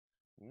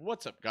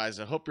What's up, guys?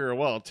 I hope you're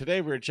well. Today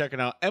we're checking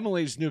out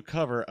Emily's new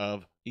cover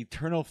of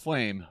Eternal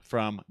Flame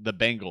from the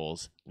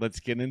Bangles.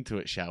 Let's get into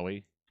it, shall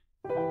we?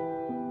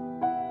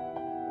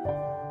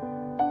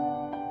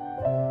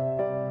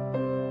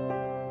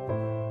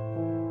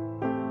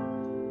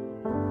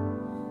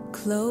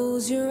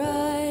 Close your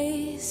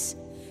eyes,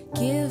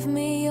 give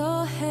me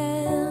your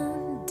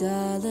hand,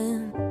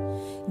 darling.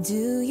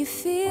 Do you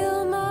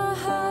feel my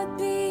heart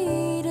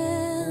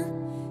beating?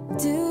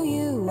 Do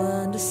you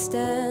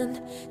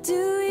understand?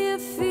 Do you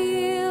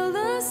feel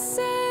the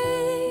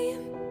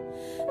same?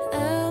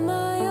 Am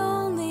I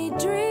only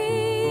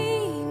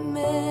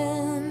dreaming?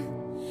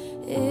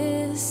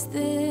 Is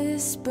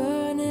this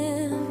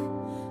burning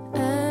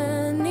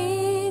an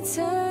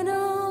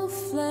eternal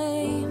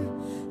flame?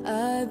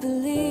 I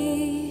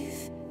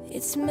believe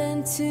it's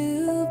meant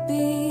to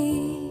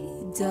be,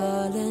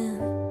 darling.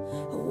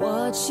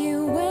 Watch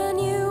you when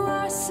you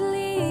are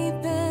sleeping.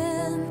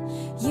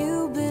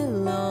 You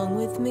belong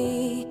with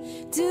me.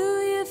 Do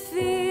you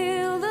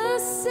feel the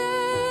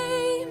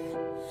same?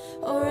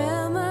 Or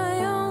am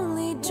I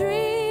only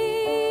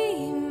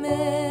dreaming?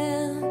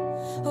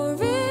 Or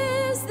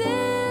is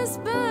this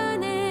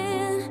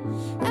burning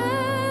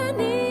an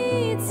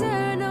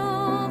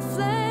eternal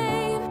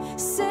flame?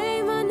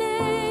 Say my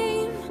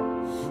name.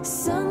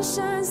 Sun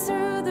shines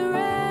through the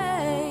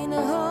rain.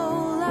 A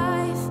whole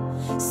life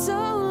so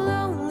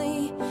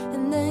lonely,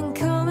 and then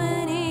come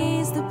and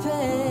ease the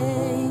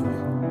pain.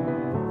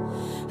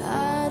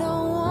 I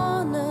don't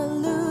wanna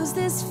lose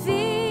this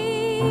feeling.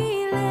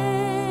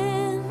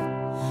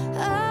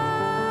 Oh.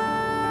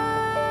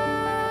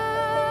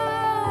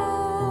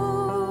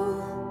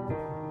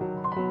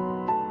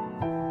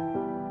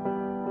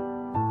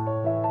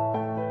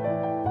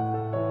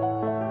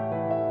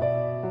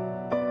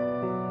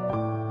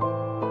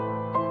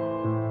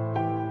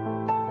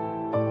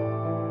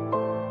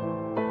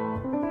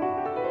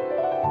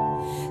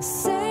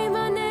 Say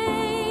my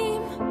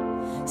name.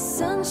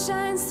 Sun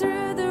shines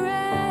through the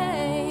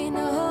rain.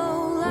 A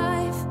whole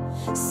life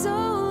so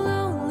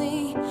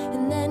lonely,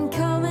 and then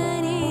come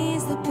and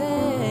ease the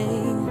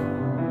pain.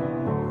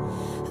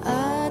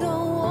 I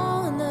don't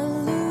wanna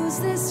lose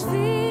this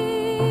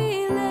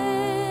feeling.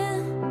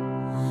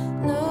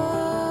 No.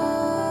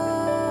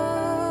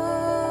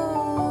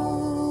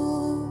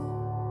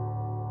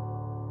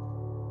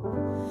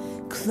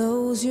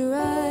 Close your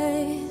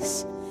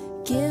eyes,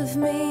 give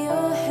me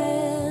your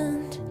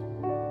hand.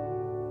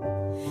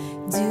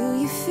 Do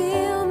you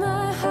feel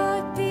my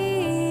heart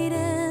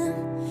beating?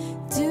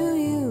 Do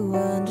you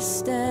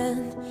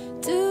understand?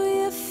 Do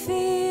you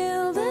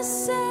feel the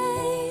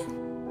same?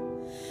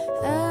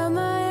 Am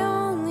I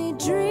only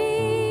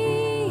dreaming?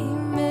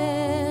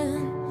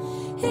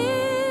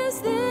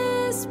 Is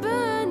this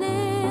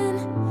burning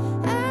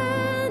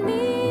an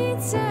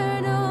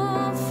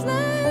eternal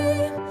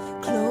flame?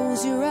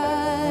 Close your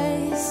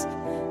eyes,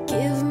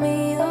 give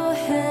me your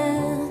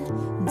hand,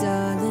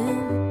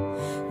 darling.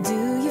 Do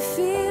you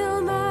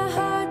feel my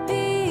heart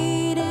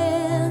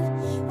beating?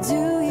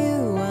 Do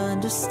you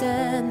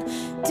understand?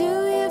 Do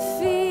you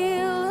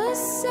feel the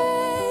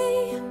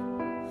same?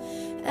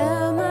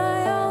 Am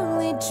I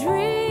only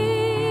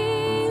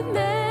dreaming?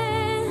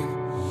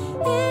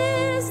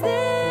 Is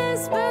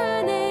this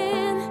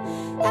burning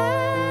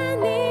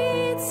an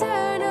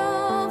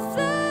eternal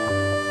flame?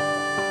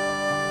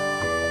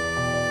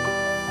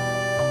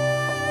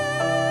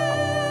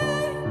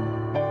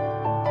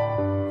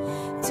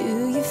 Do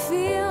you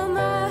feel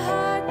my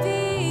heart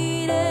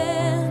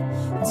beating?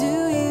 Do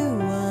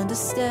you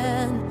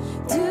understand?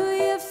 Do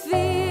you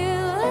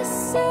feel the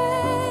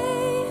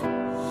same?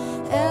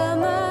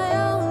 Am I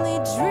only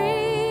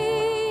dreaming?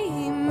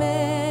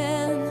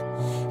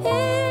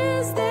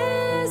 Is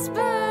this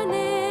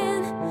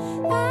burning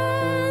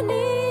an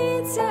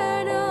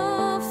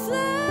eternal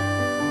flame?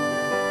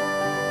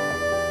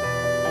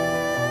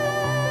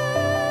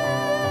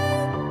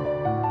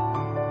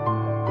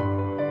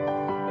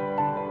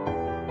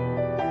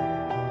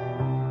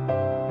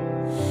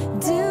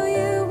 Do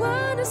you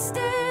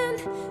understand?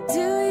 Do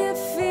you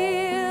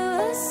feel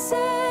the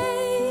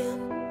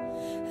same?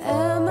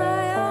 Am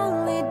I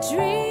only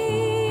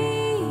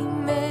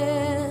dreaming?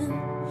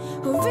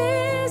 Or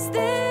is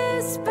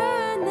this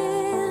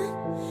burning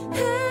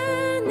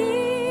an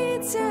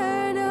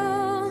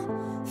eternal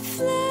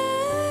flame?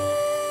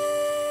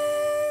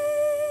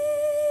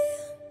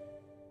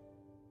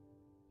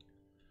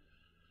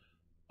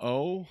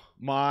 Oh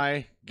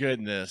my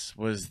goodness.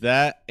 Was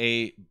that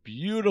a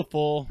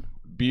beautiful,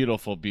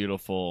 beautiful,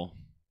 beautiful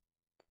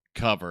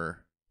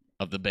cover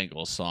of the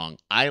Bangles song?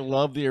 I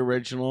love the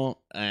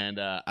original, and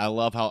I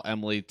love how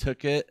Emily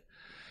took it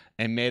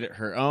and made it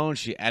her own.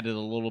 She added a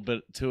little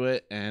bit to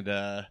it, and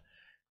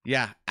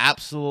yeah,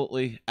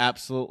 absolutely,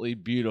 absolutely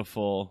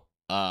beautiful.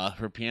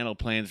 Her piano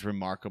playing is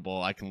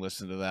remarkable. I can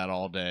listen to that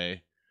all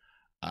day.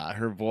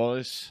 Her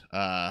voice,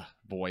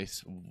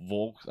 let's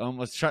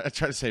try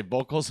to say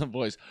vocals and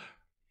voice.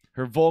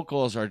 Her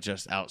vocals are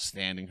just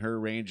outstanding. Her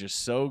range is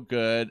so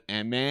good,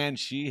 and man,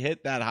 she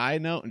hit that high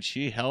note and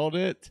she held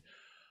it.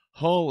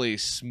 Holy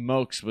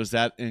smokes, was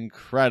that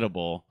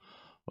incredible.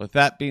 With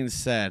that being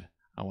said,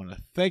 I want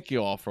to thank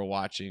you all for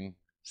watching.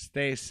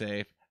 Stay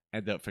safe,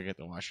 and don't forget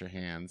to wash your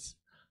hands.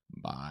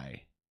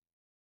 Bye.